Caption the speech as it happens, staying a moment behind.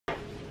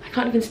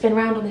can't even spin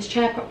around on this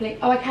chair properly.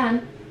 Oh, I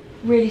can.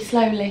 Really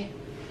slowly.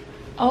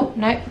 Oh,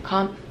 no, I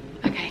can't.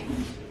 Okay,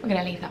 we're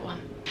gonna leave that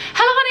one.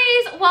 Hello,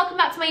 honeys. Welcome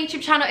back to my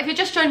YouTube channel. If you're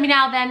just joining me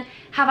now, then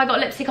have I got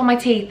lipstick on my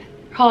teeth?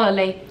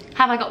 Probably.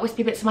 Have I got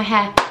wispy bits in my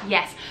hair?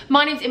 Yes.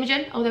 My name's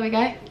Imogen. Oh, there we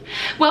go.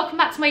 Welcome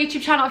back to my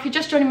YouTube channel. If you're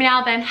just joining me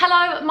now, then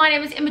hello, my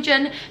name is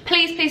Imogen.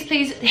 Please, please,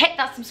 please hit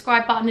that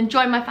subscribe button and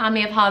join my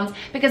family of HUNS,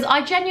 because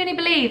I genuinely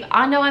believe,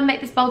 I know I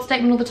make this bold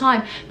statement all the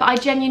time, but I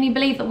genuinely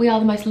believe that we are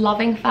the most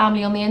loving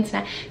family on the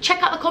internet.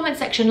 Check out the comment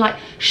section, like,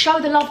 show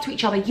the love to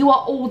each other. You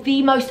are all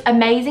the most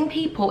amazing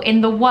people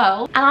in the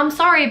world. And I'm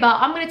sorry, but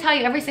I'm going to tell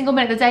you every single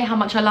minute of the day how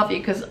much I love you,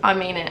 because I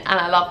mean it and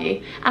I love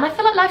you. And I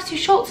feel like life's too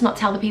short to not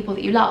tell the people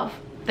that you love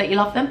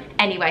them.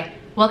 Anyway,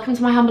 welcome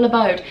to my humble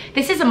abode.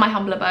 This isn't my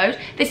humble abode.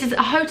 This is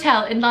a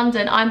hotel in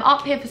London. I'm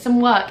up here for some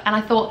work and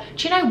I thought,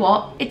 do you know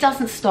what? It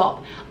doesn't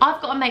stop.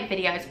 I've got to make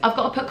videos. I've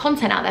got to put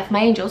content out there for my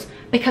angels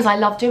because I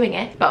love doing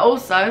it. But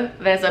also,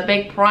 there's a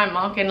big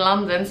Primark in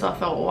London, so I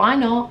thought, why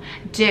not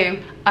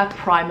do a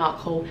Primark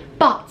haul?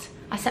 But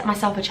I set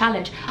myself a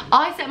challenge.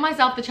 I set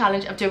myself the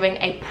challenge of doing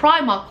a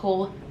Primark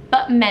haul,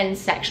 but men's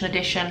section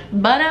edition.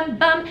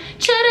 Ba-dum-bum,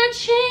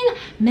 cha-da-ching,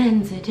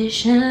 men's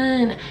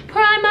edition,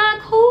 Primark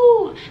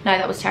haul. No,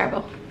 that was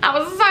terrible. That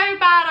was so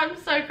bad, I'm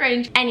so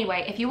cringe.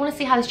 Anyway, if you want to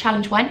see how this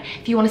challenge went,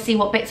 if you want to see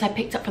what bits I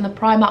picked up from the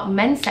Primark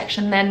men's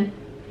section, then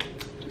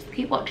just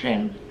keep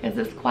watching, because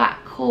it's quite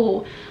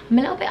cool. I'm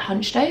a little bit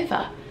hunched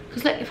over,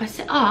 because look, if I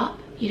sit up,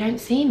 you don't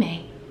see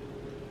me.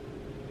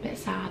 Bit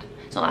sad.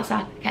 It's not that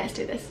sad. Okay, let's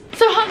do this.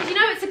 So, Huns, you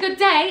know it's a good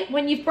day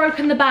when you've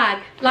broken the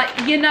bag.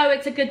 Like, you know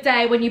it's a good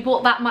day when you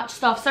bought that much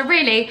stuff. So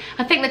really,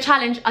 I think the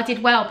challenge, I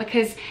did well,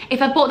 because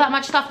if I bought that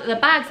much stuff, the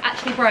bag's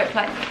actually broke.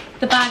 Like,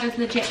 the bag is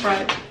legit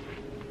broke.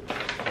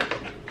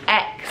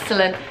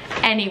 Excellent.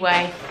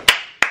 Anyway,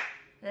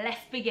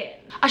 let's begin.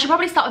 I should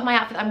probably start with my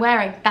outfit that I'm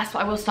wearing. That's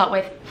what I will start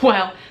with.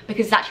 Well,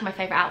 because it's actually my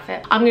favourite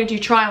outfit. I'm going to do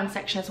try-on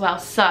section as well.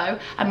 So I'm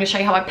going to show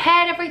you how I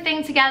paired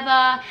everything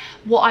together,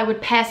 what I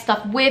would pair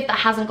stuff with that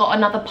hasn't got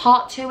another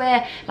part to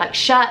it, like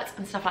shirts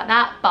and stuff like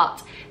that.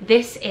 But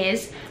this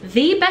is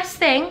the best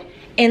thing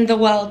in the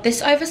world.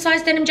 This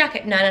oversized denim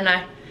jacket. No.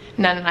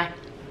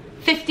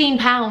 £15.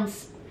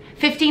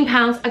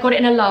 £15. I got it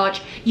in a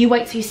large. You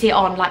wait till you see it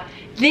on. Like,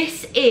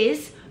 this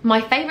is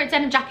my favourite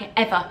denim jacket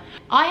ever.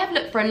 I have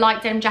looked for a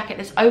light denim jacket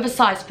that's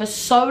oversized for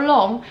so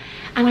long,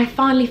 and I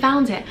finally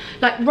found it.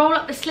 Like, roll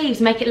up the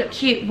sleeves, make it look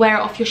cute, wear it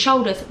off your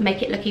shoulders,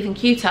 make it look even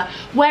cuter.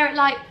 Wear it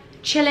like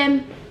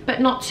chilling, but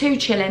not too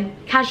chilling,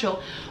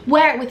 casual.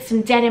 Wear it with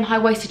some denim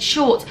high-waisted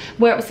shorts,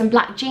 wear it with some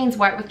black jeans,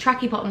 wear it with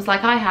tracky bottoms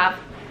like I have.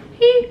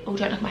 Oh,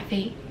 don't look at my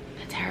feet,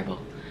 they're terrible.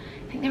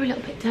 I think they're a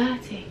little bit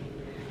dirty.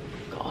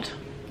 God,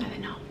 no they're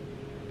not.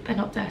 They're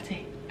not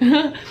dirty.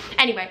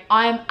 Anyway,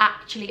 I am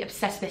actually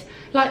obsessed with this.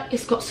 Like,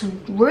 it's got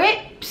some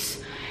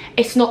rips.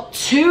 It's not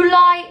too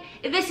light.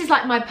 This is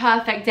like my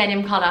perfect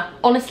denim colour.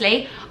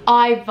 Honestly,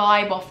 I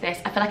vibe off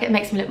this. I feel like it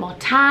makes me look more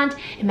tanned.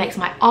 It makes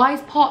my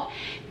eyes pop.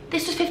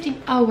 This was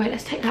 15. Oh wait,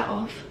 let's take that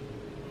off.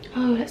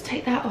 Oh, let's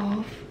take that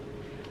off.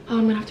 Oh,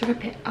 I'm gonna have to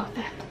rip it. Oh,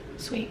 there.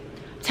 Sweet.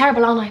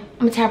 Terrible, aren't I?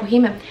 I'm a terrible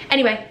human.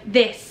 Anyway,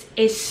 this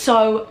is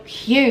so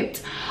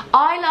cute.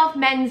 I love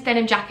men's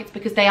denim jackets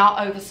because they are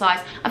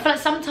oversized. I feel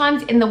like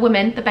sometimes in the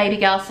women, the baby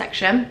girl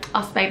section,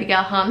 us baby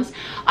girl Huns,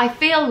 I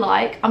feel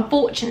like,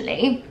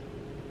 unfortunately,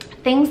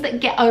 things that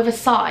get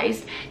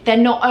oversized, they're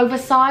not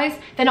oversized,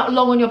 they're not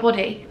long on your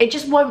body. It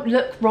just won't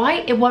look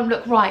right, it won't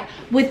look right.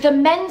 With the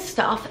men's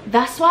stuff,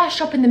 that's why I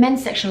shop in the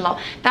men's section a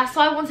lot. That's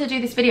why I wanted to do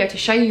this video, to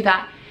show you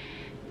that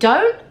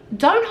don't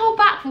hold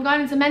back from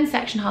going into the men's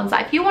section, Huns.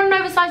 Like, if you want an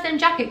oversized denim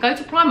jacket, go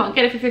to Primark,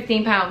 get it for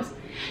 £15.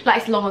 Like,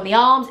 it's long on the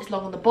arms, it's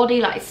long on the body,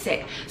 like, it's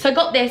sick. So I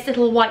got this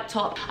little white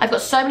top. I've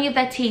got so many of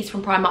their tees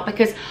from Primark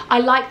because I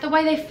like the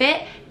way they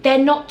fit. They're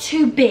not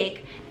too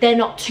big, they're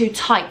not too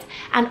tight,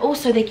 and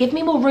also they give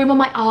me more room on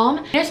my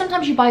arm. You know,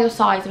 sometimes you buy your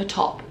size of a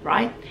top,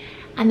 right?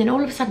 And then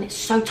all of a sudden it's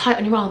so tight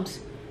on your arms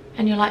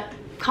and you're like,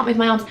 can't move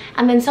my arms.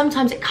 And then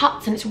sometimes it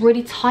cuts and it's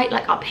really tight,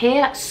 like up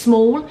here, like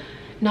small.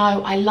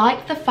 No, I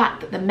like the fact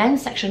that the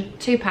men's section,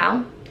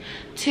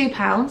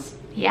 £2.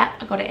 Yeah,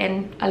 I got it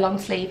in a long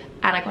sleeve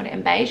and I got it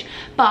in beige,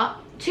 but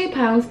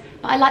 £2,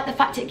 but I like the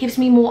fact it gives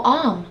me more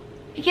arm.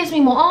 It gives me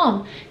more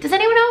arm. Does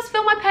anyone else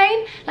feel my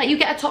pain? Like, you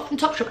get a top from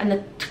Topshop and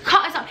the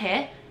cut is up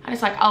here and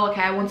it's like, oh,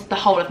 okay, I wanted the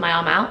whole of my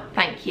arm out.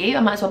 Thank you. I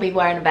might as well be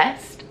wearing a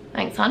vest.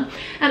 Thanks, hon.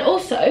 And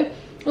also,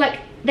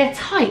 like, they're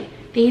tight.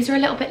 These are a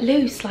little bit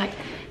loose. Like,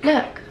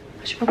 look,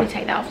 I should probably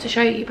take that off to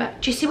show you,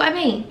 but do you see what I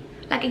mean?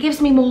 Like, it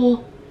gives me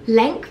more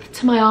length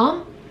to my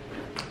arm.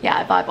 Yeah,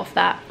 I vibe off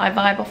that. I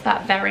vibe off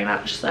that very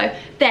much. So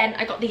then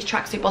I got these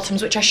tracksuit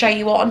bottoms, which I show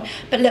you on.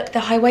 But look,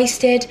 they're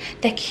high-waisted,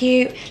 they're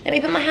cute. Let me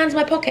put my hands in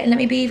my pocket and let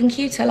me be even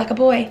cuter, like a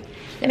boy.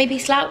 Let me be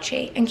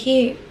slouchy and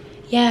cute.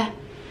 Yeah,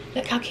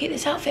 look how cute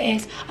this outfit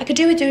is. I could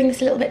do with doing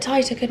this a little bit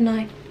tighter, couldn't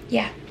I?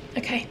 Yeah,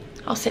 okay,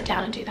 I'll sit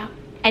down and do that.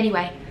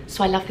 Anyway,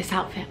 So I love this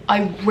outfit.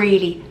 I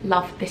really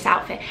love this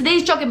outfit.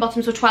 These jogging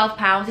bottoms were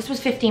 £12. This was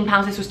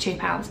 £15, this was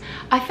 £2.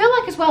 I feel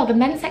like as well, the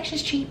men's section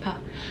is cheaper.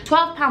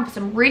 £12 for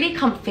some really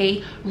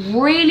comfy,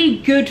 really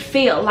good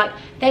feel. Like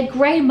they're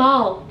grey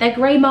marl, they're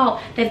grey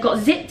marl. They've got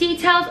zip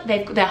details,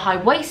 they're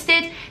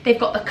high-waisted, they've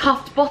got the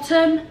cuffed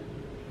bottom.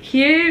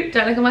 Cute,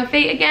 don't look at my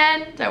feet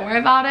again, don't worry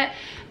about it.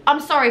 I'm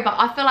sorry, but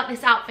I feel like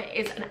this outfit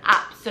is an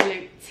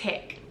absolute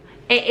tick.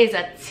 It is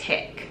a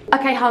tick.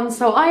 Okay, hun,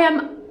 so I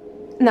am,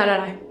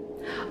 no.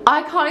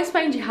 I can't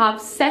explain to you how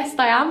obsessed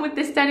I am with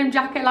this denim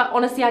jacket. Like,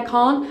 honestly, I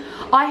can't.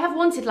 I have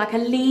wanted like a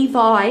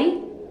Levi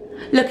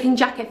looking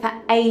jacket for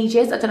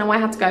ages. I don't know why I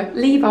had to go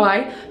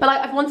Levi, but like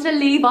I've wanted a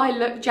Levi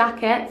look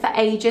jacket for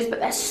ages, but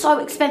they're so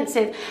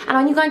expensive. And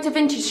when you go into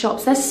vintage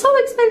shops, they're so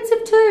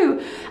expensive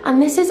too.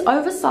 And this is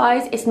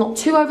oversized. It's not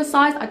too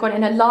oversized. I got it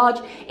in a large.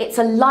 It's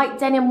a light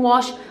denim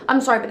wash. I'm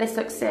sorry, but this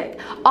looks sick.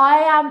 I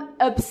am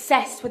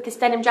obsessed with this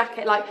denim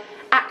jacket. Like,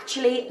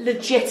 actually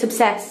legit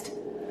obsessed.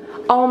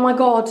 Oh my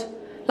God.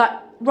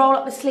 Like, roll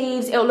up the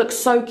sleeves. It'll look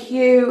so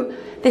cute.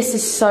 This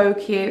is so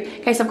cute.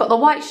 Okay, so I've got the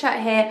white shirt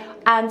here,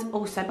 and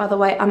also, by the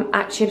way, I'm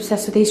actually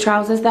obsessed with these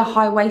trousers. They're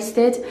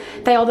high-waisted.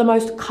 They are the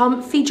most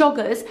comfy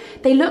joggers.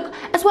 They look,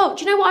 as well,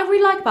 do you know what I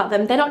really like about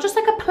them? They're not just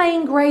like a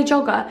plain grey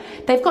jogger.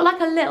 They've got like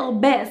a little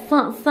bit of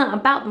something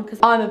about them, because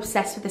I'm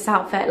obsessed with this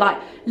outfit.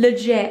 Like,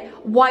 legit,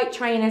 white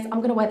trainers.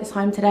 I'm gonna wear this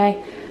home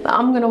today. Like,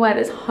 I'm gonna wear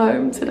this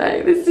home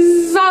today. This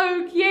is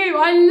so cute.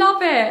 I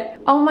love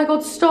it. Oh my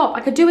God, stop.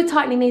 I could do with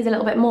tightening these a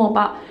little bit more,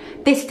 but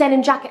this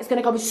denim jacket is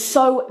gonna go with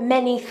so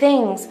many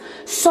things.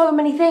 So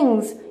many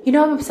things. You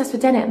know I'm obsessed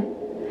with denim.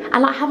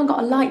 And like, I haven't got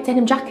a light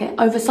denim jacket,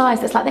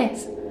 oversized, that's like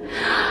this.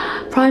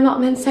 Primark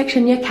men's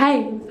section, you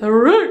came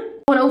through.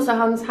 And also,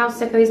 Hans, how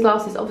sick are these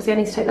glasses? Obviously, I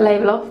need to take the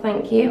label off.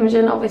 Thank you,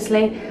 Imogen.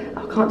 Obviously,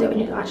 I can't do it when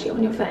you're actually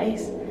on your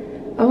face.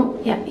 Oh,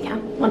 yeah, you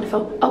can.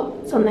 Wonderful. Oh,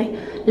 it's on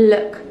there.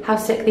 Look how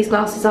sick these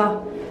glasses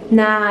are.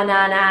 Nah,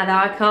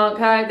 I can't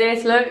cope.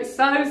 This looks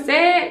so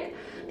sick.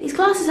 These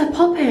glasses are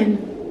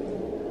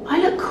popping.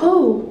 I look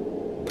cool.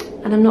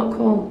 And I'm not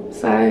cool,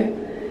 so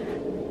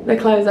the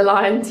clothes are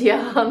lying to your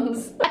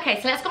hands. Okay,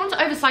 so let's go on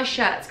to oversized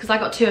shirts, because I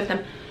got two of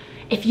them.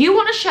 If you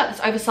want a shirt that's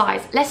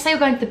oversized, let's say you're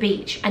going to the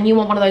beach and you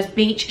want one of those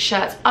beach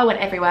shirts. I went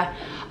everywhere.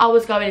 I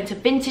was going into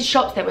vintage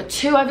shops. They were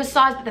too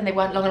oversized, but then they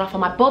weren't long enough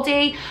on my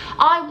body.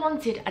 I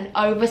wanted an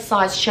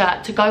oversized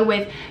shirt to go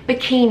with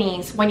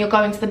bikinis when you're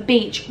going to the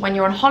beach, when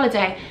you're on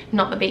holiday.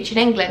 Not the beach in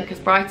England, because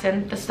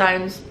Brighton, the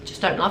stones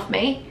just don't love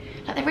me.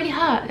 Like, they really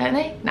hurt, don't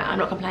they? No, I'm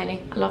not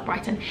complaining. I love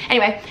Brighton.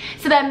 Anyway,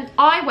 so then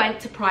I went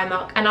to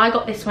Primark and I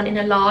got this one in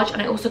a large,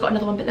 and I also got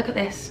another one, but look at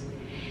this.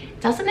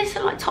 Doesn't this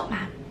look like Top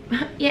Man?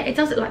 Yeah, it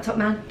does look like Top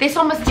Man. This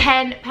one was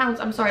 £10.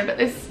 I'm sorry, but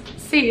this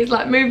seat is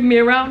like moving me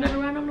around and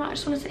around. I'm like, I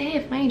just want to sit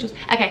here for my angels.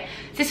 Okay,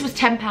 so this was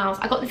 £10.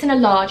 I got this in a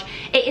large.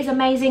 It is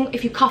amazing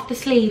if you cuff the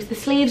sleeves. The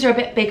sleeves are a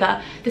bit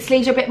bigger. The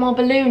sleeves are a bit more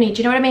balloony.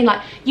 Do you know what I mean?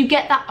 Like, you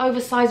get that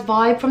oversized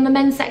vibe from the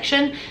men's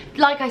section.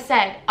 Like I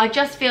said, I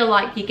just feel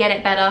like you get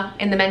it better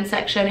in the men's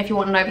section if you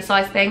want an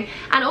oversized thing.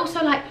 And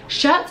also, like,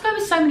 shirts go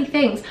with so many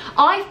things.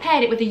 I've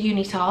paired it with a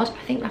unitard.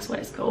 I think that's what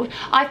it's called.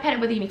 I've paired it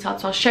with a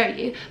unitard, so I'll show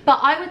you. But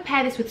I would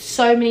pair this with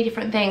so many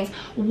different things.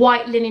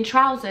 White linen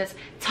trousers,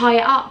 tie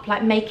it up,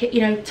 like make it,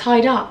 you know,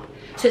 tied up.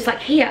 So it's like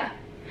here.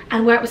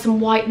 And wear it with some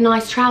white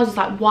nice trousers,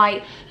 like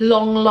white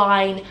long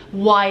line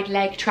wide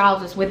leg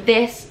trousers with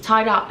this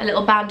tied up, a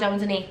little bandeau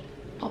underneath.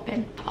 Pop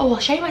in. Oh, I'll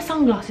show you my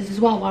sunglasses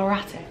as well while we're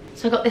at it.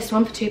 So I got this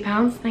one for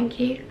 £2, thank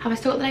you. Have I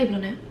still got the label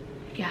on it?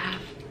 Yeah, I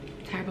have.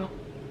 Terrible.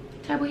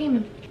 Terrible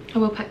human. I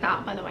will pack that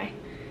up, by the way.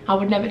 I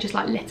would never just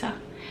like litter.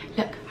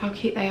 Look how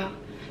cute they are.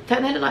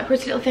 Don't they look like a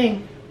pretty little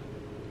thing?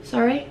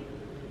 Sorry?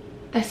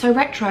 They're so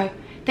retro.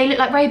 They look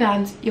like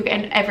Ray-Bans. You're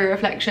getting every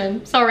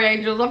reflection. Sorry,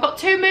 angels. I've got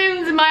 2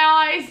 moons in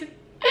my eyes.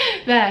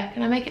 There.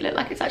 Can I make it look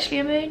like it's actually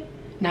a moon?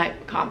 No,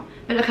 can't.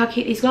 But look how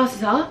cute these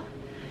glasses are.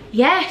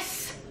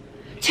 Yes.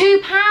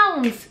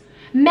 £2.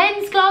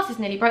 Men's glasses.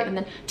 Nearly broke them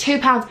then.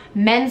 £2.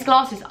 Men's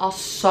glasses are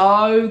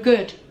so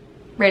good.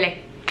 Really.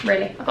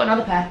 Really. I've got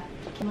another pair.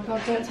 Oh my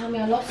God, don't tell me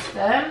I lost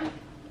them.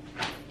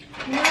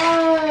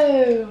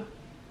 No.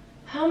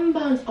 Ham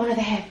buns. Oh no,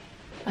 they're here.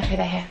 Okay,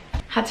 they're here.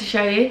 Had to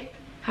show you.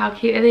 How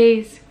cute are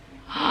these?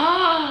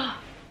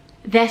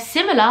 They're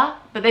similar,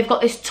 but they've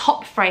got this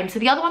top frame. So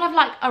the other one have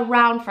like a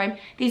round frame.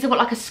 These have got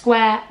like a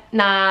square.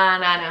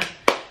 Nah.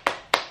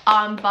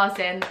 I'm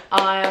buzzing.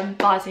 I am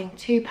buzzing.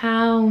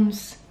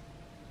 £2.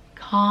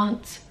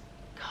 Can't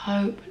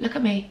cope. Look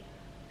at me.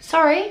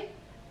 Sorry.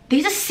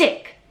 These are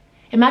sick.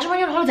 Imagine when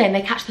you're on holiday and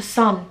they catch the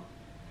sun.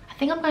 I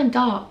think I'm going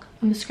dark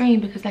on the screen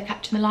because they're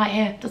catching the light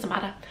here. Doesn't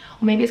matter.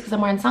 Or maybe it's because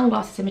I'm wearing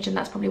sunglasses, Imogen.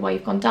 That's probably why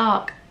you've gone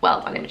dark.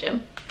 Well done,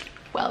 Imogen.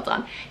 Well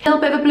done. A little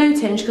bit of a blue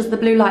tinge because of the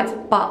blue lights,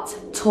 but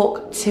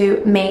talk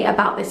to me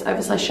about this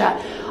oversized shirt.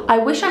 I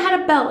wish I had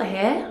a belt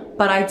here,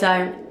 but I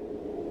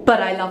don't.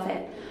 But I love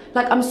it.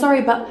 Like, I'm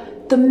sorry,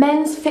 but The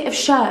men's fit of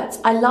shirts,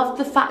 I love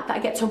the fact that I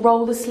get to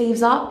roll the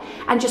sleeves up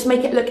and just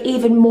make it look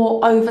even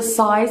more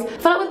oversized. I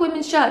feel like with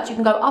women's shirts, you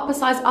can go upper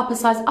size, upper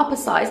size, upper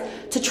size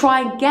to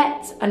try and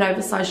get an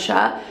oversized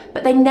shirt,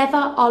 but they never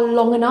are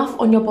long enough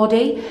on your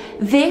body.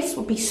 This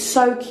would be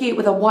so cute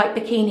with a white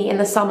bikini in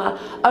the summer,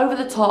 over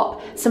the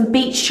top, some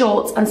beach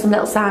shorts and some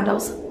little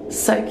sandals.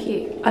 So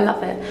cute, I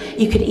love it.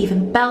 You could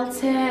even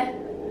belt it.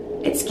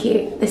 It's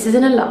cute. This is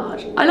in a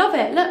large. I love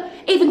it, look,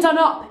 even done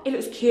up, it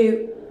looks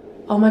cute.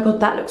 Oh my God,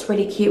 that looks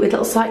really cute with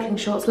little cycling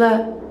shorts,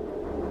 look.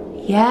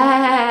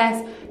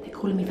 Yes, they're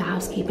calling me for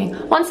housekeeping.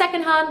 1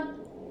 second, hun.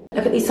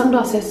 Look at these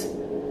sunglasses.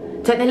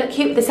 Don't they look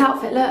cute with this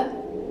outfit, look?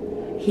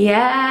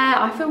 Yeah,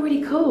 I feel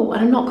really cool,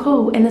 and I'm not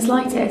cool in the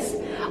slightest.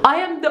 I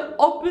am the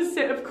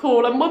opposite of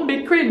cool, I'm one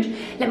big cringe.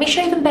 Let me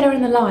show them better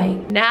in the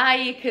light. Now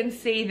you can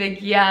see the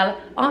gyal.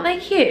 Aren't they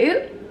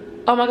cute?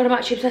 Oh my God, I'm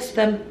actually obsessed with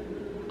them.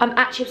 I'm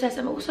actually obsessed.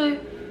 I'm also,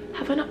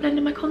 have I not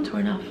blended my contour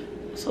enough?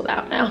 I'll sort that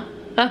out now.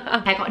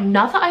 I got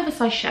another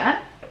oversized shirt,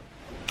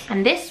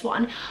 and this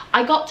one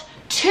I got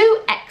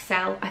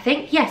 2XL, I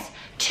think. Yes,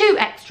 2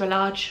 extra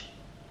large,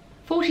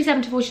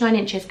 47 to 49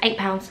 inches,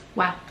 £8.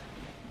 Wow,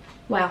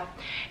 wow.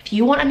 If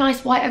you want a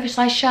nice white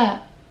oversized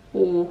shirt,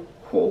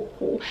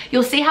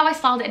 you'll see how I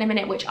styled it in a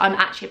minute, which I'm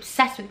actually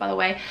obsessed with, by the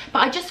way. But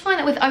I just find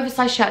that with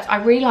oversized shirts, I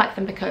really like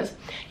them because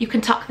you can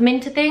tuck them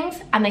into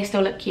things and they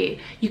still look cute.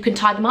 You can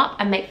tie them up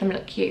and make them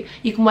look cute.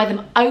 You can wear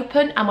them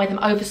open and wear them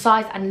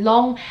oversized and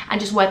long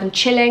and just wear them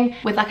chilling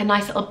with like a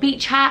nice little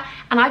beach hat.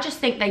 And I just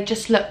think they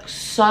just look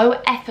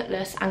so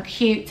effortless and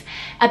cute,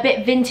 a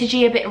bit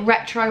vintagey, a bit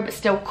retro, but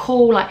still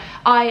cool. Like,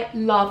 I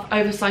love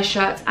oversized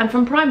shirts, and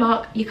from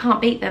Primark, you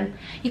can't beat them.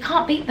 You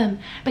can't beat them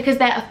because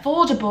they're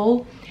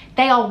affordable.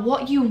 They are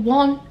what you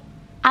want,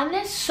 and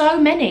there's so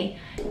many.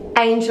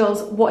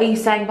 Angels, what are you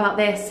saying about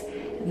this?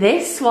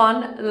 This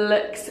one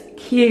looks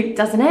cute,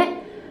 doesn't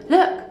it?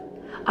 Look,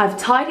 I've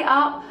tied it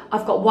up,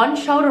 I've got one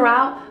shoulder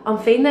out, I'm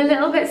feeling a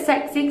little bit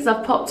sexy because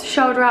I've popped a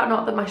shoulder out,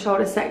 not that my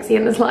shoulder's sexy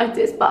in the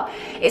slightest, but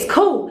it's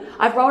cool.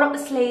 I've rolled up the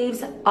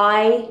sleeves,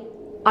 I'm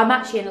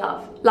actually in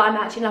love. Like, I'm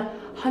actually in love.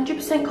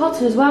 100%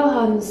 cotton as well,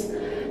 HUNS.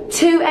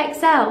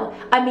 2XL.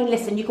 I mean,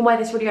 listen, you can wear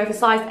this really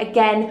oversized,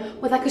 again,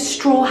 with like a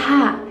straw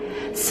hat,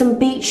 some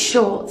beach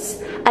shorts,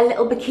 a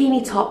little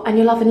bikini top, and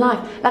you're loving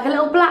life. Like a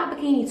little black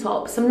bikini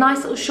top, some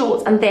nice little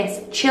shorts, and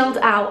this, chilled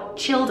out,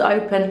 chilled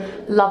open,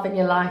 loving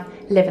your life,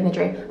 living the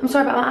dream. I'm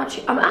sorry about that,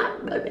 I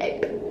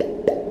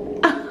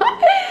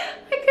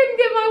couldn't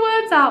get my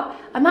words out.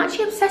 I'm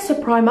actually obsessed with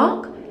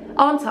Primark,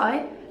 aren't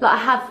I? Like,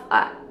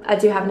 I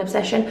do have an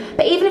obsession.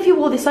 But even if you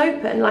wore this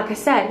open, like I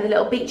said, with a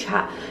little beach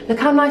hat, look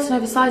how nice and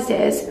oversized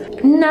it is.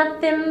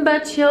 Nothing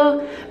but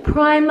your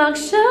Primark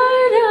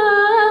shirt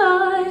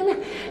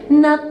on.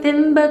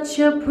 Nothing but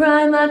your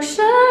Primark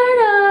shirt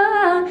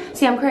on.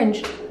 See, I'm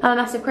cringe. I'm a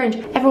massive cringe.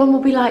 Everyone will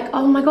be like,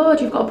 oh my God,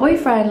 you've got a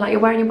boyfriend. Like,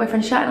 you're wearing your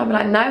boyfriend's shirt. And I'll be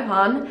like, no,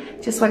 hun.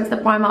 Just went to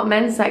the Primark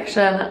men's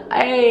section.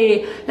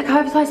 Hey, look how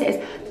oversized it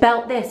is.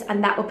 Belt this,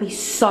 and that would be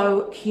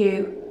so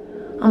cute.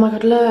 Oh my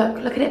God,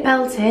 look at it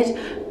belted,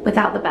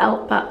 without the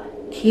belt, but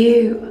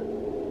cute.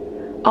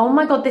 Oh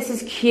my God, this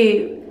is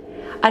cute.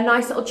 A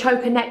nice little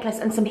choker necklace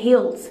and some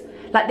heels.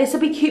 Like, this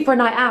would be cute for a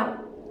night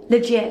out,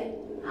 legit.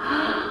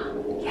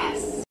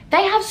 Yes.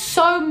 They have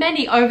so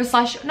many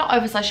oversized, not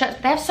oversized shirts,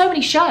 but they have so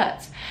many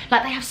shirts.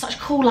 Like, they have such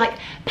cool, like,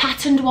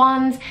 patterned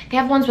ones. They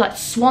have ones with like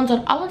swans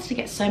on. I wanted to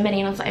get so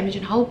many, and I was like,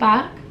 Imogen, hold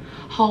back,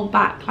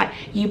 like,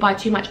 you buy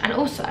too much. And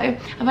also, I've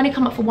only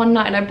come up for one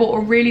night and I bought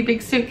a really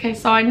big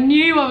suitcase, so I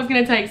knew I was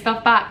gonna take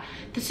stuff back.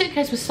 The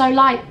suitcase was so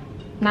light,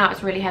 now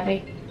it's really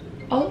heavy.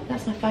 Oh,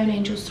 that's my phone,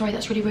 Angels. Sorry,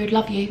 that's really rude.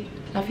 Love you,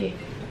 love you.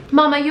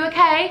 Mum, are you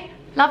okay?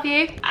 Love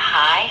you.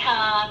 Hi,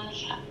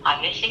 HUNS.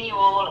 I'm missing you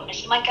all. I'm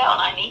missing my girl,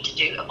 and I need to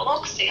do a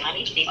vlog soon. I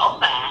need to be on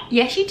there.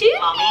 Yes, you do.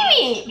 Mummy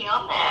needs to be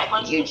on there.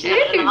 Everyone's You missing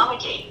an do.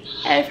 emoji.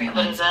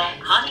 Everyone's. There's a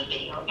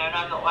honeybee. Oh, no,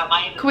 not what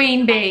my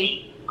Queen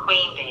bee.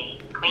 Queen bee.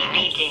 Queen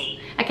Nice. bee D.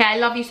 Okay, I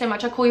love you so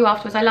much. I'll call you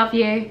afterwards. I love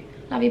you.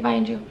 Love you, bye,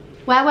 Angel.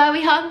 Where were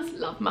we, HUNS?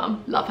 Love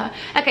Mum, love her.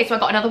 Okay, so I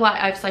got another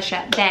white oversized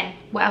shirt. Then,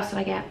 what else did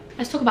I get?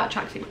 Let's talk about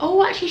tracksuit.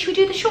 Oh, actually, should we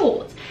do the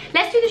shorts?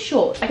 Let's do the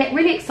shorts. I get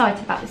really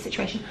excited about this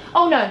situation.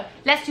 Oh no,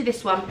 let's do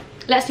this one.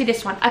 Let's do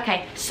this one.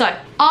 Okay, so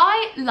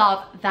I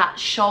love that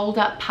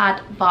shoulder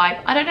pad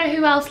vibe. I don't know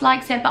who else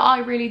likes it, but I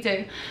really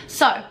do.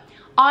 So,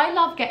 I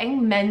love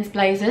getting men's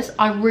blazers,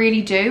 I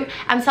really do,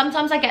 and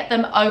sometimes I get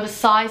them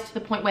oversized to the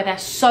point where they're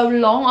so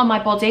long on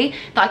my body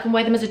that I can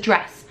wear them as a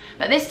dress.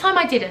 But this time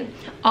I didn't.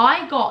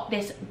 I got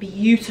this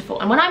beautiful,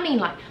 and when I mean,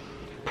 like,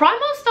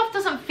 Primark stuff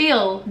doesn't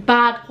feel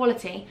bad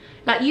quality.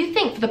 Like, you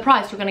think for the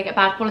price you're gonna get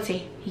bad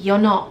quality, you're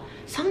not.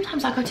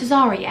 Sometimes I go to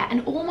Zara, yeah,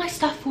 and all my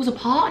stuff falls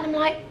apart, and I'm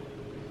like,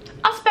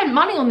 I spent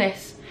money on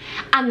this,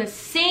 and the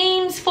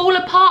seams fall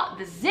apart,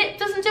 the zip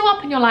doesn't do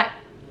up, and you're like,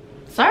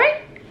 sorry?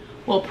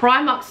 Well,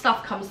 Primark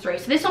stuff comes through.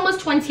 So this one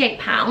was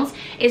 £28.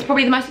 It's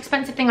probably the most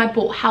expensive thing I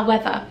bought.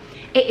 However,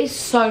 it is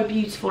so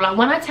beautiful. Like,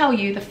 when I tell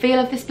you, the feel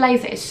of this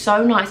blazer is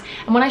so nice.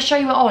 And when I show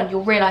you it on,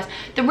 you'll realize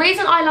the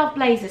reason I love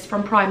blazers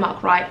from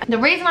Primark, right? The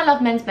reason I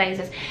love men's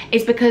blazers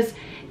is because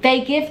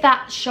They give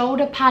that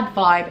shoulder pad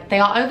vibe. They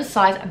are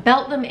oversized,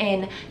 belt them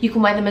in. You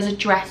can wear them as a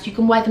dress, you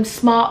can wear them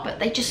smart, but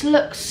they just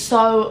look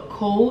so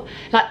cool.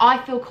 Like, I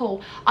feel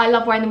cool. I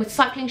love wearing them with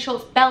cycling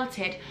shorts,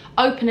 belted,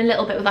 open a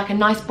little bit with like a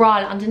nice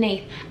bralette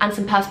underneath and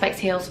some perspex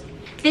heels.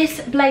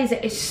 This blazer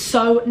is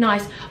so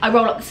nice. I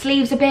roll up the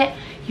sleeves a bit.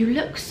 You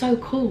look so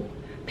cool.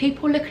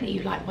 People looking at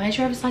you like, where's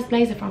your oversized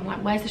blazer from?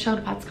 Like, where's the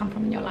shoulder pads come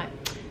from? And you're like,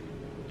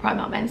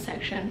 Primark men's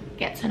section,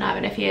 get to know.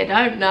 And if you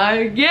don't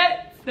know,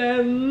 get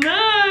to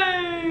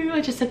know.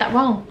 I just said that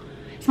wrong.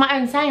 It's my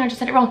own saying, I just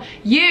said it wrong.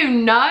 You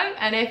know,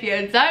 and if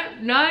you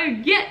don't know,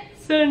 get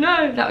to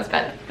know. That was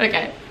better.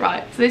 Okay,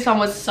 right. So this one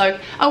was so,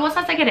 oh, what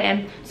size did I get it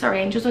in? Sorry,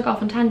 angels, I go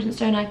off on tangents,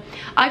 don't I?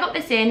 I got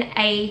this in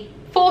a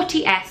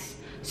 40S,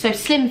 so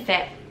slim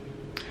fit.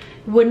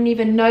 Wouldn't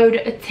even know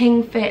that a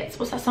ting fits.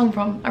 What's that song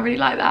from? I really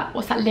like that.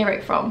 What's that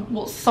lyric from?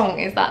 What song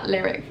is that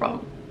lyric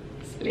from?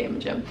 Silly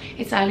Imogen.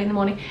 It's early in the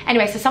morning.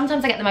 Anyway, so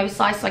sometimes I get them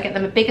oversized, so I get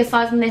them a bigger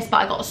size than this, but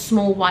I got a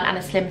small one and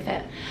a slim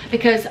fit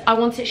because I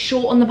want it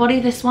short on the body,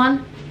 this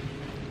one.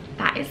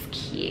 That is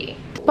cute.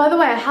 By the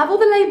way, I have all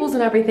the labels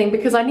and everything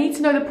because I need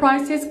to know the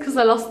prices because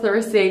I lost the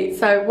receipt.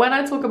 So when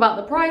I talk about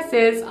the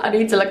prices, I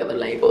need to look at the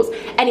labels.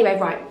 Anyway,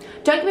 right,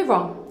 don't get me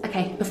wrong.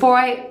 Okay, before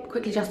I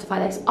quickly justify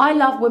this, I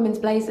love women's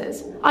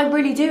blazers. I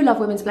really do love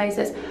women's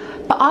blazers,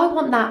 but I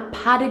want that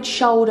padded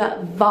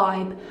shoulder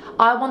vibe.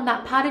 I want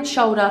that padded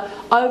shoulder,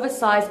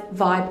 oversized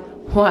vibe.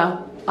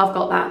 Well, I've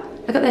got that.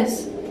 Look at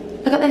this.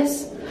 Look at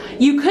this.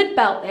 You could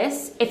belt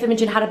this if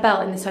Imogen had a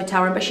belt in this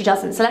hotel room, but she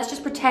doesn't. So let's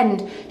just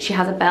pretend she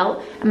has a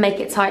belt and make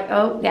it tight.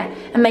 Oh yeah,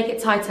 and make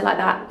it tighter like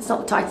that. It's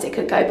not the tightest it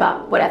could go,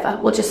 but whatever.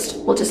 We'll just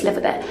live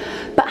with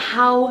it. But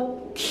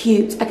how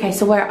cute. Okay,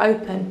 so wear it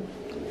open.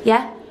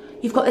 Yeah,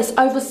 you've got this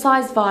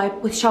oversized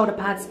vibe with shoulder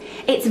pads.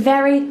 It's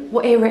very,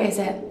 what era is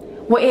it?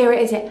 What era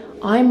is it?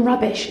 I'm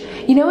rubbish.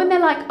 You know when they're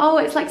like, oh,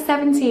 it's like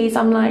 70s.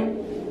 I'm like,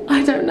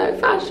 I don't know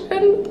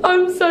fashion.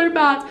 I'm so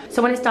bad.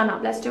 So when it's done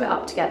up, let's do it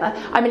up together.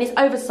 I mean, it's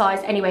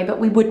oversized anyway, but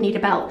we would need a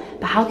belt.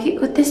 But how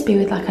cute would this be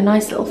with like a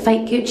nice little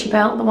fake Gucci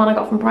belt? The one I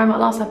got from Primark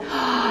last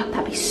time.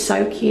 That'd be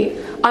so cute.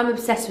 I'm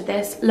obsessed with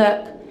this.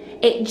 Look,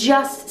 it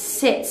just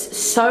sits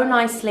so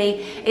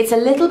nicely. It's a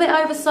little bit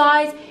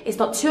oversized. It's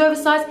not too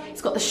oversized.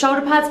 It's got the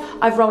shoulder pads.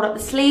 I've rolled up the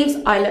sleeves.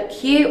 I look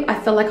cute. I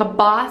feel like a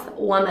boss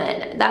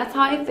woman. That's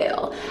how I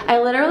feel.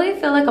 I literally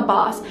feel like a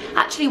boss.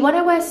 Actually, when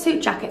I wear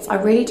suit jackets, I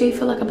really do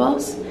feel like a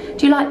boss.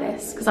 Do you like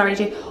this? Because I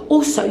really do.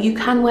 Also, you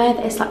can wear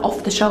this like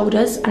off the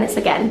shoulders, and it's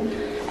again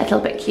a little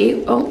bit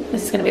cute. Oh,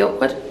 this is gonna be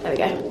awkward. There we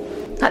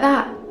go. Like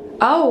that.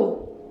 Oh.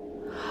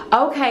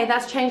 Okay,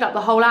 that's changed up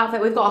the whole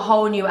outfit. We've got a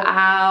whole new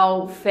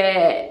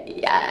outfit.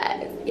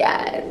 Yes,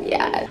 yes,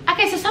 yes.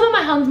 Okay, so some of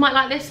my HUNS might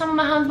like this, some of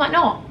my HUNS might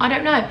not. I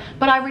don't know,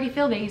 but I really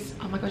feel these.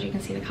 Oh my God, you can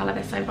see the color,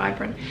 they're so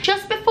vibrant.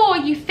 Just before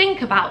you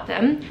think about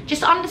them,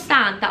 just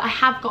understand that I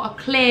have got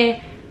a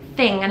clear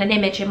thing and an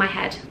image in my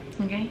head.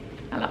 Okay,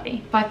 I love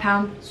you.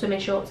 £5 swimming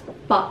shorts,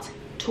 but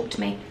talk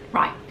to me.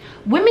 Right.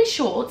 Women's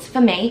shorts,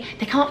 for me,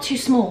 they come up too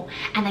small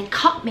and they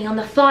cut me on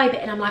the thigh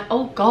bit and I'm like,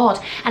 oh God.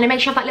 And it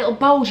makes you have that little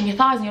bulge in your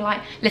thighs and you're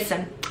like,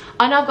 listen,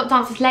 I know I've got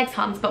dancer's legs,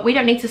 HUNS, but we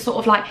don't need to sort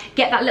of like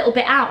get that little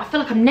bit out. I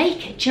feel like I'm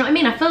naked, do you know what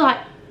I mean? I feel like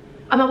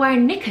I'm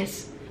wearing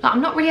knickers. Like,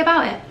 I'm not really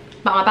about it,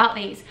 but I'm about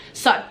these.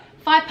 So,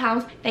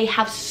 £5, they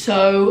have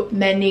so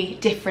many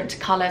different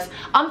colours.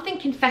 I'm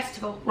thinking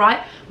festival,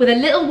 right? With a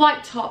little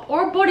white top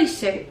or a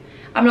bodysuit.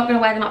 I'm not going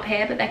to wear them up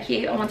here, but they're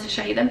cute. I want to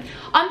show you them.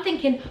 I'm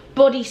thinking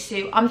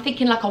bodysuit. I'm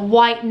thinking like a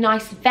white,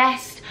 nice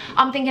vest.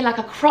 I'm thinking like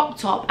a crop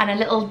top and a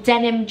little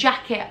denim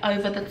jacket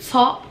over the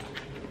top.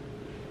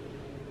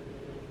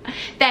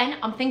 Then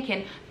I'm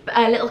thinking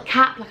a little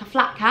cap, like a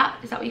flat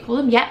cap. Is that what you call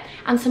them? Yep.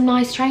 And some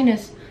nice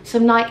trainers.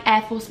 Some Nike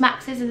Air Force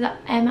Maxes. Is that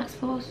Air Max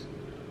Force?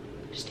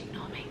 Just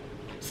ignore me.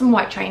 Some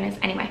white trainers.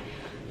 Anyway.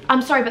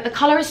 I'm sorry, but the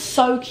colour is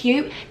so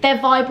cute. They're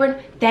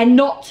vibrant. They're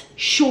not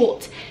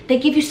short. They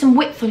give you some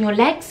width on your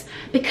legs.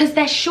 Because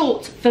they're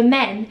short for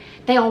men,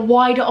 they are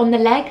wider on the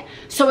leg.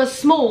 So a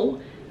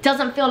small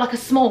doesn't feel like a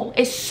small.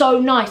 It's so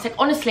nice. Like,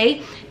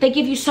 honestly, they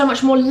give you so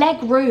much more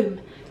leg room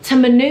to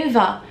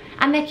maneuver.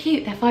 And they're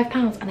cute. They're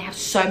 £5 and they have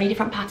so many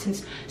different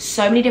patterns,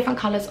 so many different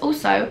colours.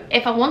 Also,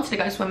 if I wanted to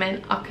go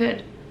swimming, I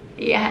could.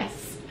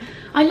 Yes.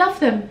 I love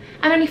them.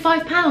 And only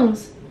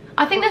 £5.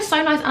 I think they're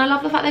so nice, and I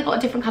love the fact they've got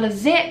a different colour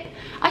zip.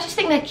 I just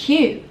think they're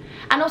cute.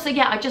 And also,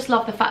 yeah, I just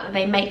love the fact that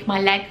they make my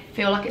leg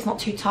feel like it's not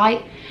too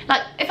tight.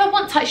 Like, if I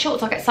want tight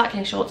shorts, I'll get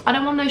cycling shorts. I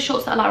don't want those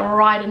shorts that are like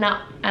riding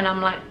up and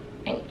I'm like,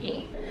 thank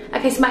you.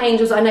 Okay, so my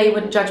angels, I know you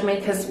wouldn't judge me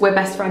because we're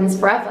best friends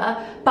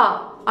forever,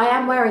 but I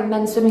am wearing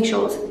men's swimming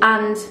shorts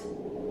and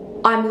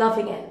I'm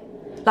loving it.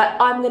 Like,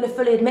 I'm gonna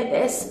fully admit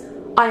this.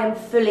 I am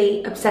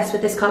fully obsessed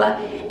with this colour.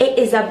 It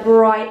is a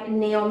bright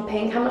neon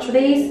pink. How much were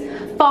these?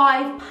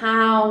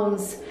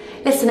 £5.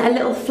 Listen, a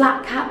little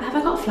flat cap. Have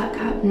I got a flat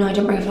cap? No, I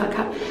didn't bring a flat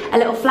cap. A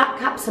little flat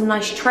cap, some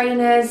nice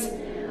trainers.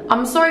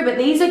 I'm sorry, but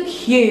these are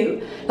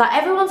cute. Like,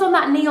 everyone's on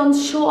that neon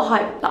short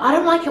hype. Like, I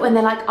don't like it when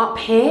they're like up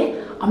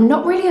here. I'm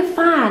not really a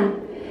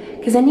fan.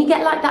 Because then you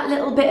get like that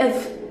little bit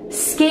of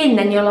skin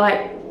and you're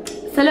like,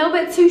 It's a little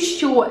bit too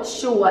short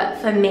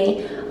for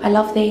me. I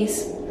love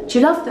these. Do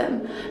you love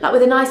them? Like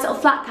with a nice little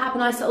flat cap, a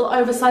nice little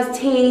oversized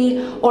tee,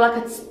 or like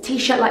a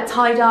t-shirt like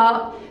tied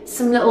up,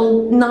 some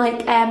little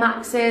Nike Air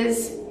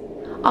Maxes.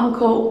 I'm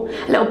cool.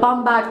 A little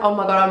bum bag. Oh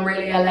my god, I'm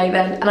really LA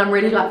then, and I'm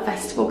really like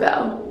festival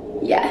girl.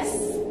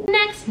 Yes.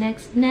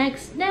 Next.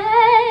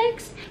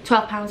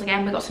 £12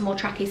 again. We got some more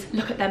trackies.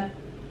 Look at them.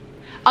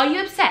 Are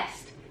you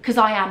obsessed? Because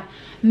I am.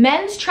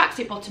 Men's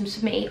tracksuit bottoms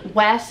for me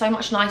wear so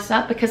much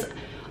nicer because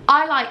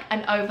I like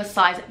an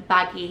oversized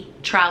baggy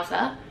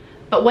trouser,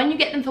 but when you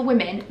get them for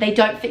women, they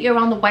don't fit you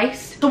around the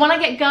waist. So when I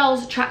get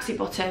girls tracksuit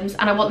bottoms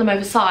and I want them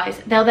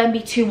oversized, they'll then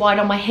be too wide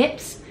on my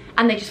hips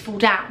and they just fall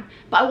down.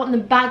 But I want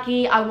them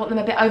baggy, I want them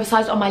a bit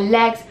oversized on my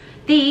legs.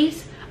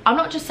 These, I'm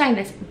not just saying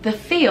this, the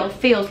feel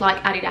feels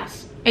like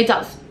Adidas. It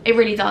does, it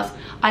really does.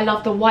 I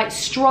love the white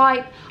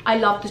stripe, I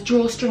love the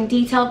drawstring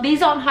detail.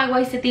 These aren't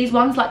high-waisted, these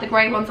ones, like the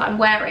grey ones that I'm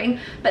wearing,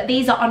 but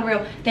these are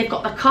unreal. They've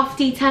got the cuff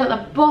detail at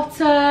the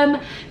bottom.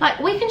 Like,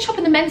 we can shop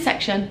in the men's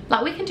section.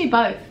 Like, we can do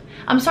both.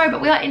 I'm sorry,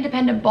 but we are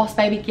independent boss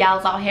baby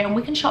gals out here, and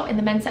we can shop in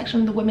the men's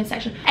section and the women's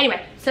section.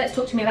 Anyway, so let's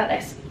talk to me about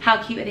this.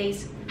 How cute are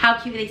these? How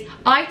cute are these?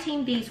 I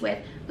teamed these with,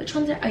 which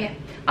ones are, oh yeah.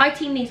 I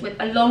teamed these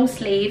with a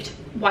long-sleeved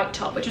white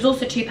top, which was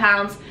also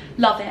 £2.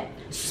 Love it.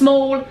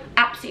 Small,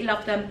 absolutely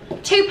love them.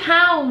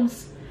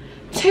 £2.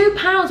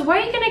 £2, where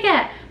are you gonna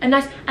get a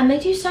nice, and they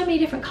do so many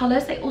different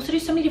colors. They also do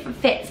so many different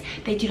fits.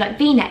 They do like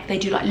v-neck, they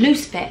do like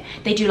loose fit,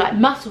 they do like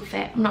muscle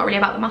fit. I'm not really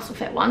about the muscle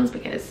fit ones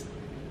because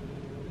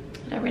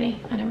I don't really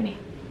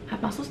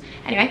have muscles.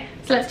 Anyway,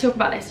 so let's talk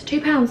about this.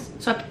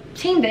 £2. So I've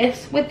teamed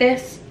this with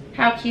this.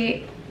 How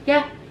cute.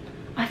 Yeah,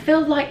 I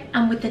feel like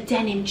I'm with the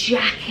denim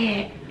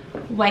jacket.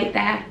 Wait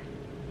there.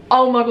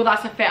 Oh my god,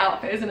 that's a fit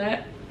outfit, isn't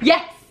it?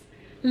 Yes,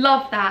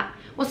 love that.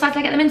 What size do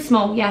I get them in?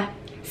 Small. Yeah,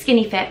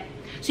 skinny fit.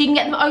 So you can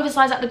get them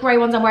oversized like the grey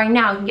ones I'm wearing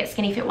now. You can get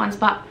skinny fit ones,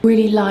 but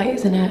really light,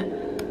 isn't it?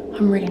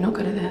 I'm really not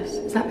good at this.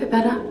 Is that a bit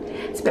better?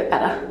 It's a bit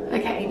better.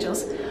 Okay,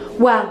 angels.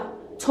 Well,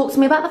 talk to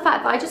me about the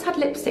fact that I just had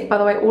lipstick, by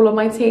the way, all on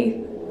my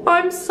teeth.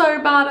 I'm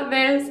so bad at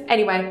this.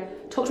 Anyway,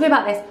 talk to me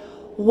about this.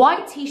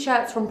 White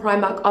t-shirts from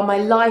Primark are my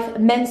life.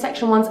 Men's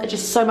section ones are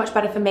just so much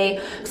better for me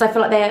because I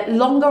feel like they're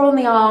longer on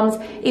the arms,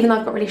 even though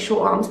I've got really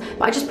short arms.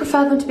 But I just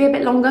prefer them to be a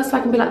bit longer so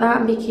I can be like that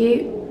and be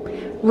cute.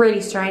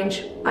 Really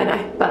strange, I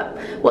know, but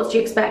what do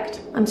you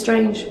expect? I'm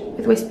strange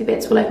with wispy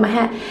bits all over my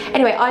hair.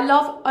 Anyway, I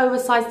love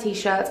oversized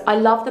t-shirts. I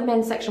love the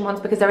men's section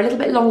ones because they're a little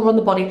bit longer on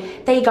the body.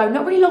 There you go,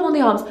 not really long on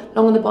the arms,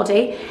 long on the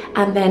body.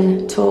 And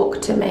then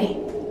talk to me.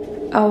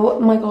 Oh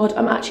my god,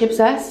 I'm actually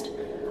obsessed.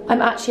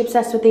 I'm actually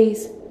obsessed with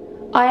these.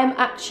 I am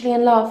actually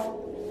in love.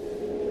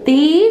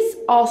 These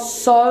are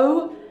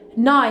so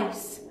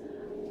nice.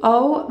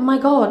 Oh my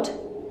god,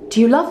 do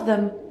you love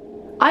them?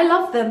 I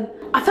love them.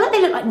 I feel like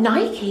they look like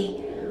Nike.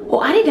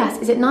 Or Adidas.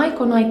 Is it Nike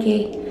or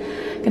Nike?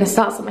 I'm gonna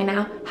start something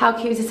now. How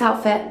cute is this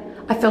outfit?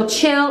 I feel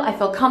chill, I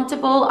feel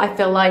comfortable, I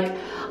feel like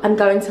I'm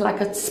going to like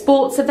a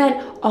sports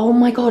event. Oh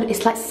my god,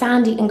 it's like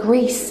Sandy and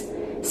Grease.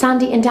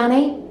 Sandy and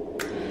Danny?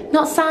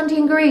 Not Sandy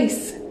and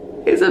Grease.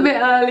 It's a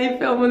bit early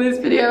filming this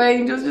video,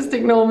 angels, just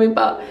ignore me,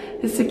 but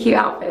it's a cute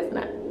outfit, isn't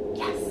it?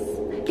 Yes.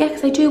 Yeah,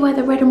 because they do wear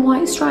the red and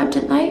white stripe,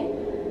 don't they?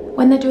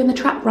 When they're doing the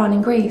trap run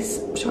in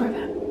Greece. I'm sure of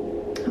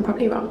it. I'm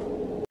probably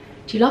wrong.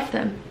 Do you love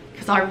them?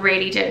 Because I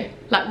really do,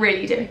 like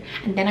really do.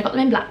 And then I got them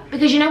in black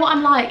because you know what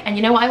I'm like, and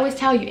you know what I always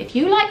tell you, if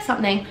you like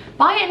something,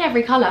 buy it in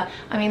every color.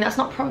 I mean, that's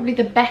not probably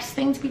the best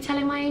thing to be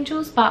telling my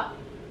angels, but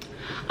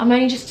I'm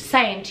only just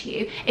saying to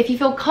you, if you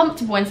feel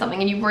comfortable in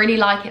something and you really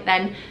like it,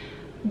 then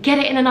get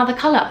it in another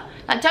color.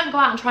 Like, don't go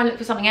out and try and look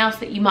for something else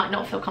that you might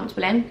not feel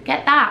comfortable in.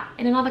 Get that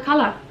in another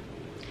color.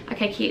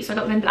 Okay, cute, so I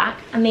got them in black,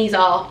 and these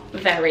are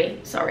very,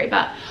 sorry,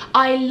 but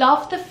I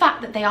love the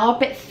fact that they are a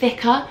bit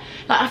thicker.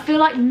 Like, I feel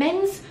like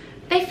men's,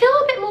 they feel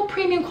a bit more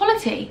premium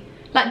quality.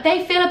 Like,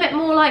 they feel a bit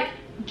more like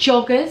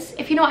joggers,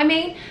 if you know what I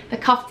mean. The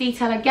cuff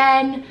detail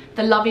again,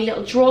 the lovely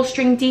little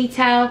drawstring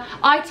detail.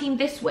 I teamed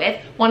this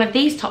with one of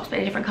these tops, but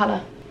in a different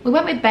colour. We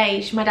went with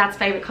beige, my dad's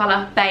favourite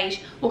colour,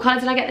 beige. What colour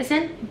did I get this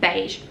in?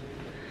 Beige.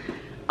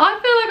 I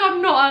feel like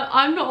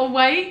I'm not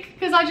awake,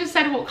 because I just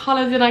said what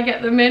colour did I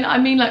get them in. I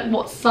mean, like,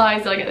 what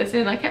size did I get this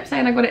in? I kept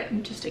saying I got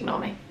it, just ignore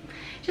me.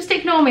 Just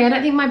ignore me, I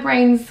don't think my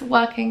brain's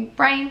working.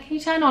 Brain, can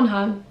you turn on,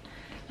 hun?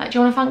 Like, do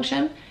you want to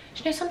function? Do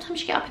you know sometimes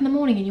you get up in the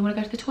morning and you want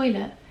to go to the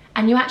toilet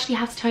and you actually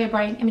have to tell your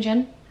brain,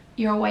 Imogen,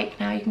 you're awake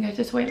now, you can go to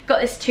the toilet. Got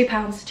this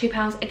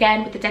 £2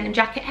 again with the denim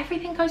jacket.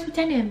 Everything goes with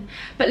denim.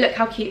 But look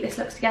how cute this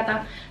looks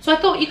together. So I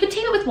thought you could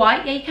team it with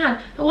white, yeah you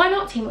can, but why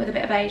not team it with a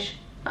bit of beige?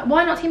 Like,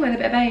 why not team it with a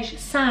bit of beige?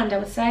 Sand, I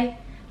would say.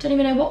 Don't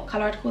even know what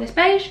colour I'd call this.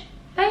 Beige?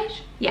 Beige?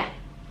 Yeah.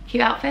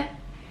 Cute outfit.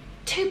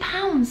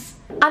 £2.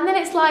 And then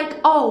it's like,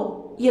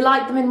 oh, you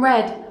like them in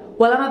red.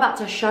 Well, I'm about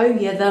to show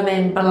you them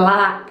in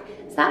black.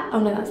 Is that? Oh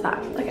no, that's that.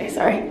 Okay,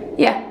 sorry.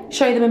 Yeah,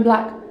 show you them in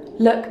black.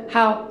 Look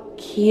how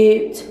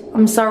cute.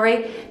 I'm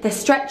sorry. They're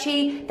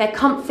stretchy, they're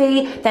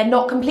comfy, they're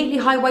not completely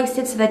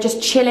high-waisted, so they're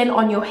just chilling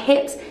on your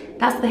hips.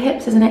 That's the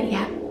hips, isn't it?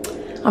 Yeah.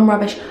 I'm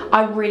rubbish.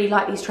 I really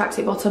like these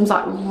tracksuit bottoms.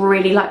 I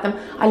really like them.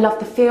 I love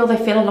the feel. They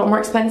feel a lot more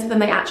expensive than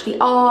they actually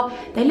are.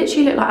 They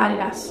literally look like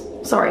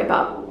Adidas. Sorry,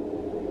 but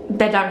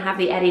they don't have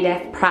the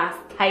Adidas price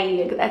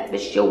tag, that's for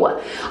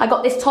sure. I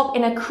got this top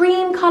in a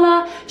cream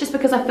colour just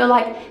because I feel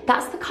like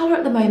that's the colour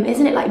at the moment,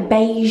 isn't it? Like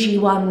beigey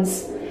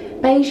ones.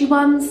 Beigey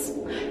ones?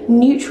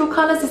 Neutral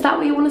colours, is that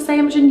what you want to say,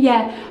 Imogen?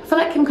 Yeah. I feel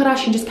like Kim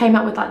Kardashian just came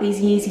out with like these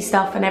Yeezy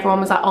stuff and everyone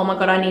was like, oh my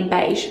god, I need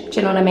beige. Do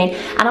you know what I mean?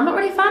 And I'm not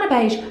really a fan of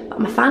beige, but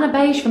I'm a fan of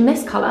beige from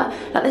this colour.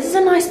 Like, this is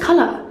a nice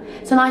colour.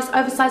 It's a nice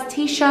oversized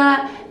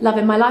t-shirt.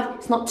 Loving my life.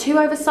 It's not too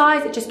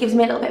oversized. It just gives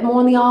me a little bit more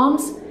on the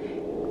arms.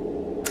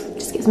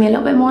 Just gives me a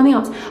little bit more on the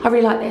arms. I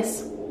really like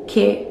this.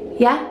 Cute.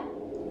 Yeah?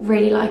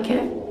 Really like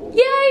it.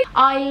 Yay!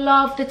 I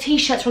love the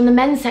t-shirts from the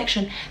men's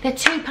section. They're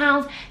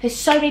 £2. There's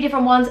so many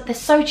different ones. They're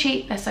so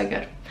cheap. They're so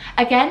good.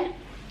 Again,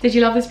 did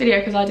you love this video?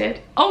 Because I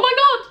did. Oh my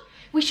god!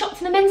 We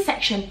shopped in the men's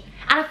section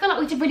and I feel like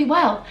we did really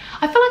well.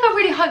 I feel like I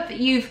really hope that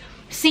you've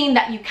seen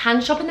that you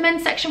can shop in the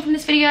men's section from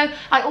this video.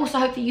 I also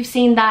hope that you've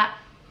seen that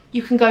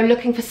you can go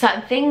looking for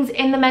certain things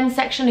in the men's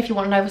section. If you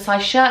want an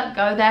oversized shirt,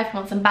 go there. If you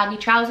want some baggy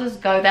trousers,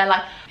 go there.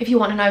 Like, if you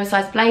want an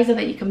oversized blazer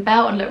that you can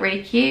belt and look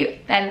really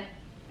cute, then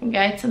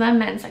go to the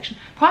men's section.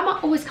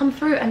 Primark always come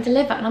through and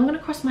deliver, and I'm gonna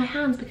cross my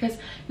hands because,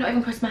 not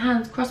even cross my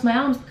hands, cross my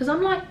arms, because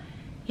I'm like,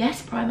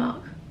 yes,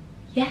 Primark.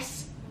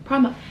 Yes,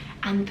 Primark.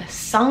 And the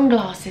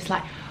sunglasses,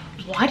 like,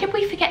 why did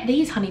we forget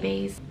these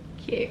honeybees?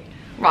 Cute.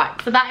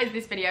 Right, so that is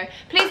this video.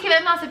 Please give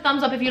it a massive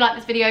thumbs up if you like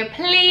this video.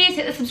 Please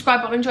hit the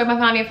subscribe button and join my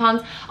family of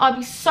HUNS. I'd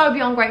be so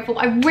beyond grateful.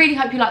 I really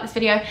hope you like this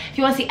video. If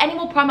you want to see any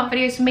more Primark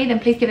videos from me, then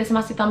please give this a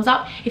massive thumbs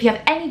up. If you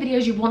have any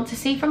videos you want to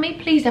see from me,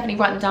 please definitely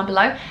write them down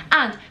below.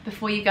 And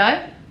before you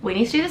go, we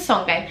need to do the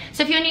song game.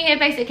 So if you're new here,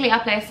 basically I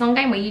play a song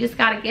game where you just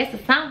gotta guess the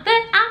song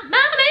that I'm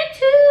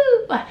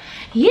into.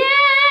 Yeah.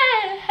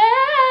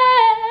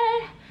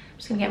 I'm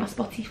just gonna get my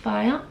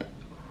Spotify up.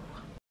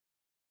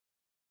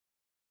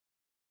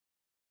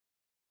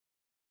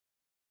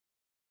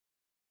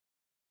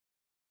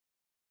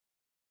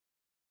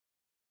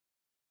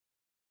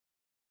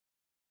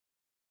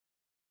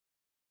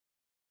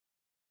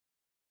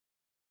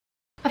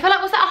 I feel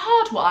like, was that a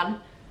hard one? Do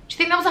you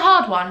think that was a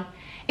hard one?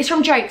 It's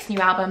from Drake's new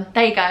album.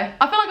 There you go.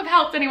 I feel like I've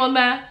helped anyone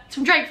there. It's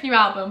from Drake's new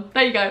album.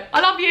 There you go.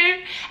 I love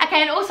you.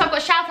 Okay, and also I've got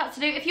a shout out to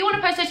do. If you want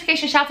a post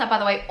notification shout out, by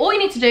the way, all you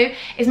need to do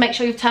is make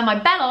sure you've turned my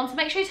bell on. So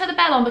make sure you turn the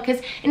bell on because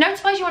it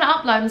notifies you when I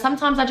upload, and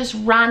sometimes I just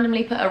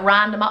randomly put a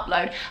random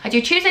upload. I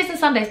do Tuesdays and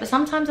Sundays, but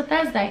sometimes a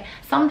Thursday.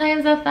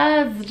 Sometimes a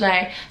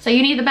Thursday. So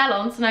you need the bell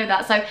on to know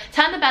that. So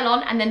turn the bell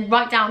on and then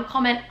write down,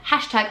 comment,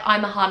 hashtag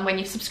I'm a hun when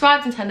you've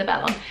subscribed and turn the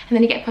bell on. And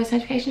then you get a post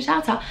notification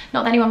shout out.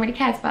 Not that anyone really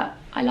cares, but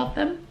I love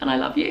them and I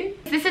love you.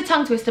 This is a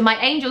tongue twister. My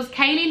angels,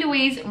 Kaylee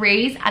Louise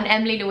Rees and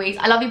Emily Louise.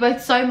 I love you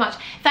both so much.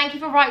 Thank you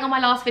for writing on my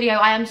last video.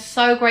 I am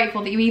so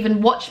grateful that you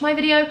even watched my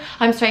video.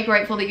 I'm so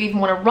grateful that you even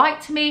want to write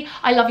to me.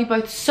 I love you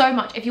both so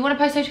much. If you want a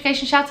post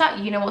notification shout out,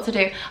 you know what to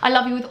do. I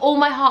love you with all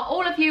my heart.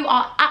 All of you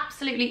are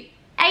absolutely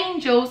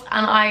angels,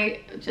 and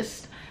I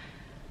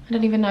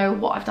don't even know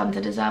what I've done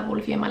to deserve all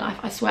of you in my life.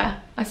 I swear,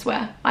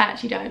 I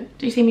actually don't.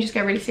 Do you see me just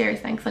go really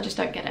serious then? Because I just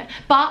don't get it.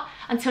 But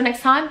until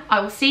next time, I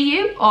will see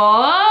you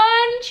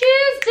on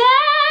Tuesday.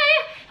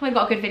 And we've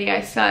got a good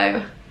video,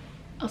 so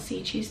I'll see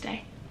you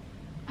Tuesday.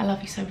 I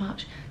love you so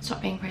much.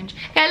 Stop being cringe.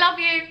 Okay, I love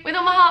you with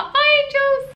all my heart. Bye, angels.